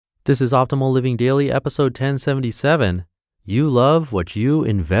This is Optimal Living Daily, episode 1077. You Love What You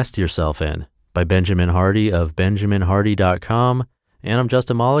Invest Yourself In by Benjamin Hardy of benjaminhardy.com. And I'm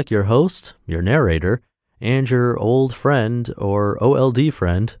Justin Malik, your host, your narrator, and your old friend or OLD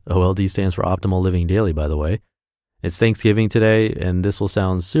friend. OLD stands for Optimal Living Daily, by the way. It's Thanksgiving today, and this will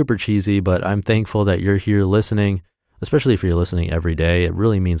sound super cheesy, but I'm thankful that you're here listening, especially if you're listening every day. It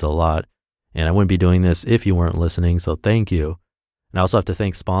really means a lot. And I wouldn't be doing this if you weren't listening, so thank you. And I also have to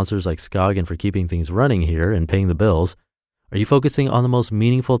thank sponsors like Skagen for keeping things running here and paying the bills. Are you focusing on the most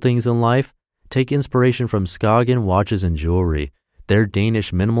meaningful things in life? Take inspiration from Skagen Watches and Jewelry. Their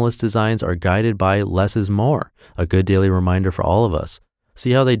Danish minimalist designs are guided by less is more, a good daily reminder for all of us.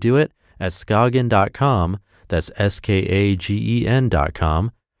 See how they do it at skagen.com, that's SKAGEN.com,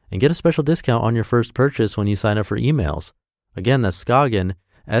 and get a special discount on your first purchase when you sign up for emails. Again, that's Skagen,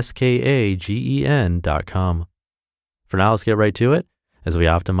 SKAGEN.com. For now, let's get right to it as we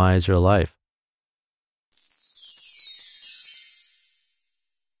optimize your life.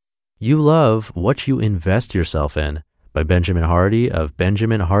 You Love What You Invest Yourself In by Benjamin Hardy of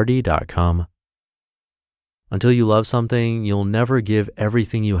benjaminhardy.com. Until you love something, you'll never give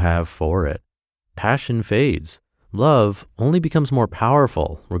everything you have for it. Passion fades. Love only becomes more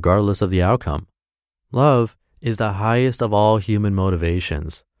powerful regardless of the outcome. Love is the highest of all human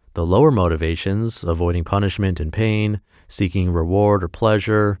motivations. The lower motivations, avoiding punishment and pain, seeking reward or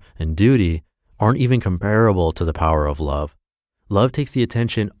pleasure, and duty, aren't even comparable to the power of love. Love takes the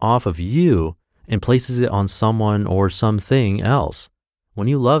attention off of you and places it on someone or something else. When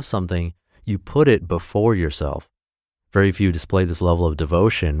you love something, you put it before yourself. Very few display this level of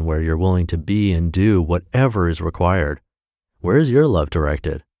devotion where you're willing to be and do whatever is required. Where is your love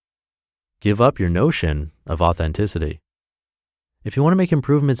directed? Give up your notion of authenticity. If you want to make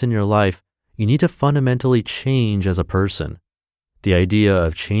improvements in your life, you need to fundamentally change as a person. The idea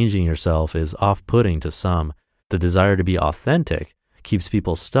of changing yourself is off-putting to some. The desire to be authentic keeps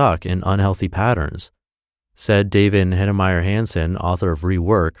people stuck in unhealthy patterns. Said David Heinemeier Hansson, author of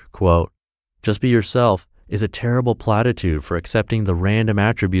Rework, quote, "Just be yourself is a terrible platitude for accepting the random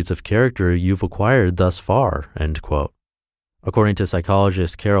attributes of character you've acquired thus far," end quote. According to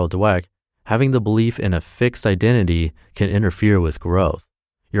psychologist Carol Dweck, having the belief in a fixed identity can interfere with growth.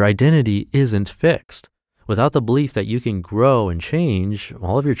 Your identity isn't fixed. Without the belief that you can grow and change,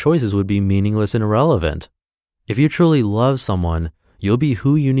 all of your choices would be meaningless and irrelevant. If you truly love someone, you'll be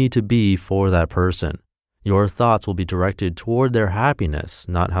who you need to be for that person. Your thoughts will be directed toward their happiness,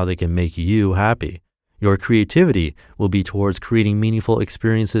 not how they can make you happy. Your creativity will be towards creating meaningful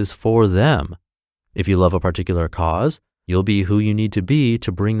experiences for them. If you love a particular cause, you'll be who you need to be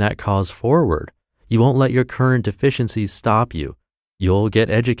to bring that cause forward. You won't let your current deficiencies stop you. You'll get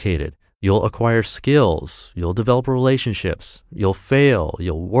educated. You'll acquire skills. You'll develop relationships. You'll fail.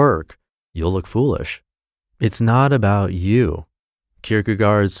 You'll work. You'll look foolish. It's not about you.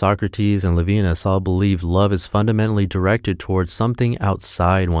 Kierkegaard, Socrates, and Levinas all believed love is fundamentally directed towards something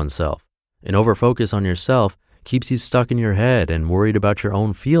outside oneself. An overfocus on yourself keeps you stuck in your head and worried about your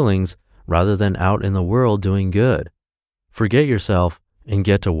own feelings rather than out in the world doing good. Forget yourself and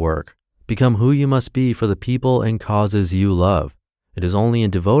get to work. Become who you must be for the people and causes you love. It is only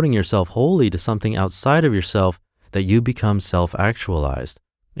in devoting yourself wholly to something outside of yourself that you become self-actualized.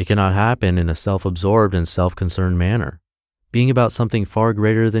 It cannot happen in a self-absorbed and self-concerned manner. Being about something far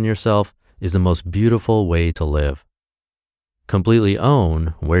greater than yourself is the most beautiful way to live. Completely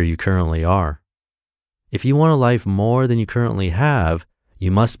own where you currently are. If you want a life more than you currently have,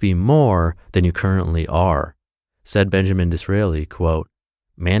 you must be more than you currently are. Said Benjamin Disraeli, quote,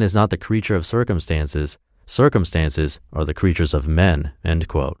 "Man is not the creature of circumstances. Circumstances are the creatures of men," end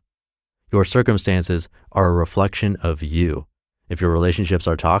quote. Your circumstances are a reflection of you. If your relationships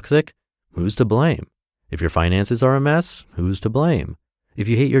are toxic, who's to blame? If your finances are a mess, who's to blame? If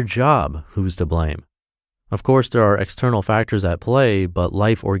you hate your job, who's to blame? Of course, there are external factors at play, but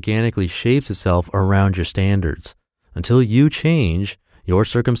life organically shapes itself around your standards. Until you change, your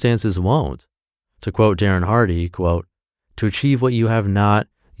circumstances won't. To quote Darren Hardy, quote, "To achieve what you have not,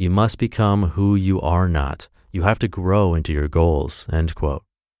 you must become who you are not. You have to grow into your goals," end quote.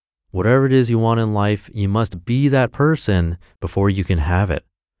 Whatever it is you want in life, you must be that person before you can have it.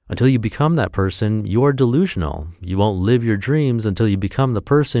 Until you become that person, you are delusional. You won't live your dreams until you become the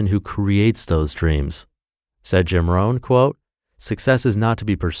person who creates those dreams. Said Jim Rohn, quote, "Success is not to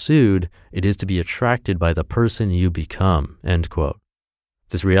be pursued, it is to be attracted by the person you become," end quote.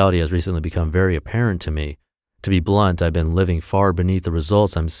 This reality has recently become very apparent to me. To be blunt, I've been living far beneath the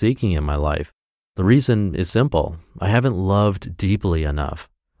results I'm seeking in my life. The reason is simple. I haven't loved deeply enough.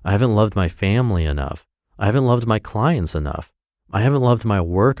 I haven't loved my family enough. I haven't loved my clients enough. I haven't loved my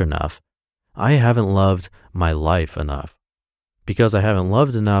work enough. I haven't loved my life enough. Because I haven't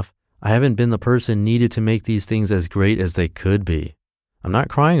loved enough, I haven't been the person needed to make these things as great as they could be. I'm not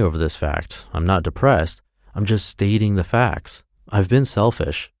crying over this fact. I'm not depressed. I'm just stating the facts. I've been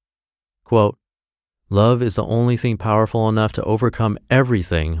selfish. Quote, love is the only thing powerful enough to overcome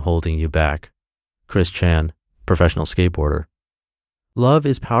everything holding you back. Chris Chan, professional skateboarder. Love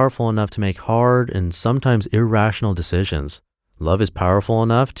is powerful enough to make hard and sometimes irrational decisions. Love is powerful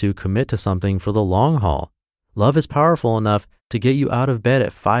enough to commit to something for the long haul. Love is powerful enough to get you out of bed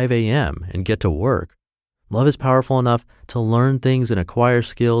at 5 a.m. and get to work. Love is powerful enough to learn things and acquire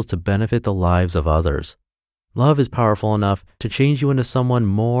skills to benefit the lives of others. Love is powerful enough to change you into someone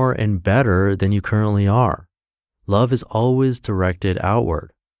more and better than you currently are. Love is always directed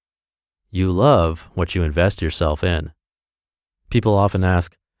outward. You love what you invest yourself in. People often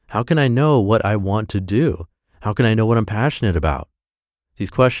ask, how can I know what I want to do? How can I know what I'm passionate about? These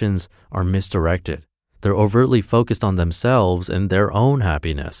questions are misdirected. They're overtly focused on themselves and their own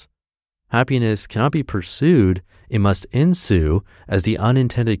happiness. Happiness cannot be pursued, it must ensue as the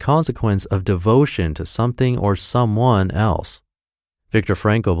unintended consequence of devotion to something or someone else. Viktor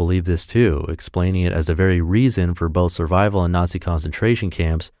Frankl believed this too, explaining it as the very reason for both survival in Nazi concentration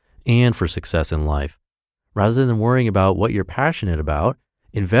camps and for success in life. Rather than worrying about what you're passionate about,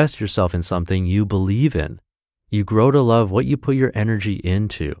 invest yourself in something you believe in. You grow to love what you put your energy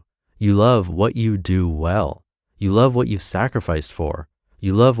into. You love what you do well. You love what you've sacrificed for.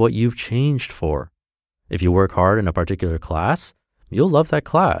 You love what you've changed for. If you work hard in a particular class, you'll love that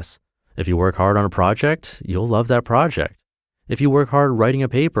class. If you work hard on a project, you'll love that project. If you work hard writing a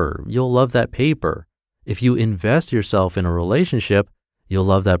paper, you'll love that paper. If you invest yourself in a relationship, you'll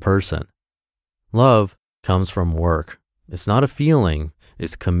love that person. Love comes from work. It's not a feeling,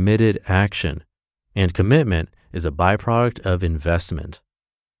 it's committed action. And commitment is a byproduct of investment.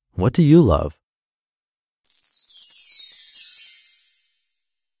 What do you love?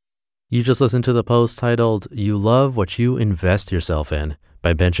 You just listened to the post titled, You Love What You Invest Yourself In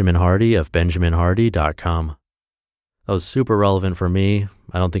by Benjamin Hardy of benjaminhardy.com. That was super relevant for me.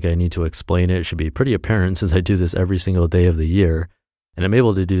 I don't think I need to explain it. It should be pretty apparent since I do this every single day of the year. And I'm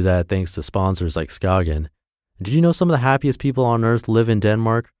able to do that thanks to sponsors like Skagen. Did you know some of the happiest people on earth live in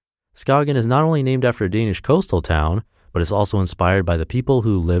Denmark? Skagen is not only named after a Danish coastal town, but is also inspired by the people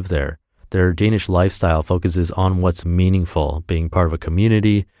who live there. Their Danish lifestyle focuses on what's meaningful, being part of a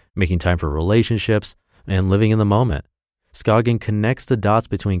community, making time for relationships, and living in the moment. Skagen connects the dots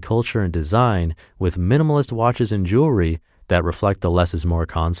between culture and design with minimalist watches and jewelry that reflect the less is more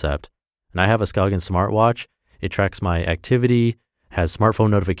concept. And I have a Skagen smartwatch. It tracks my activity, has smartphone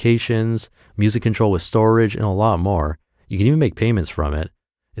notifications, music control with storage, and a lot more. You can even make payments from it.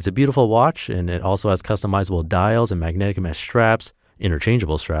 It's a beautiful watch, and it also has customizable dials and magnetic mesh straps,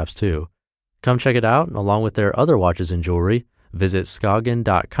 interchangeable straps too. Come check it out, along with their other watches and jewelry. Visit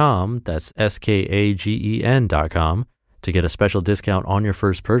Skagen.com, that's Skagen.com, to get a special discount on your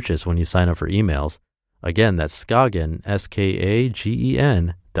first purchase when you sign up for emails. Again, that's Skagen,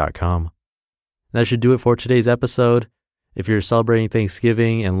 Skagen.com. That should do it for today's episode. If you're celebrating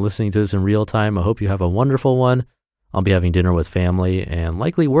Thanksgiving and listening to this in real time, I hope you have a wonderful one. I'll be having dinner with family and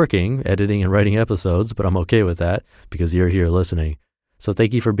likely working, editing and writing episodes, but I'm okay with that because you're here listening. So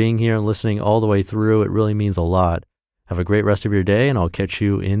thank you for being here and listening all the way through. It really means a lot. Have a great rest of your day, and I'll catch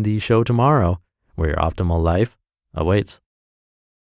you in the show tomorrow, where your optimal life awaits.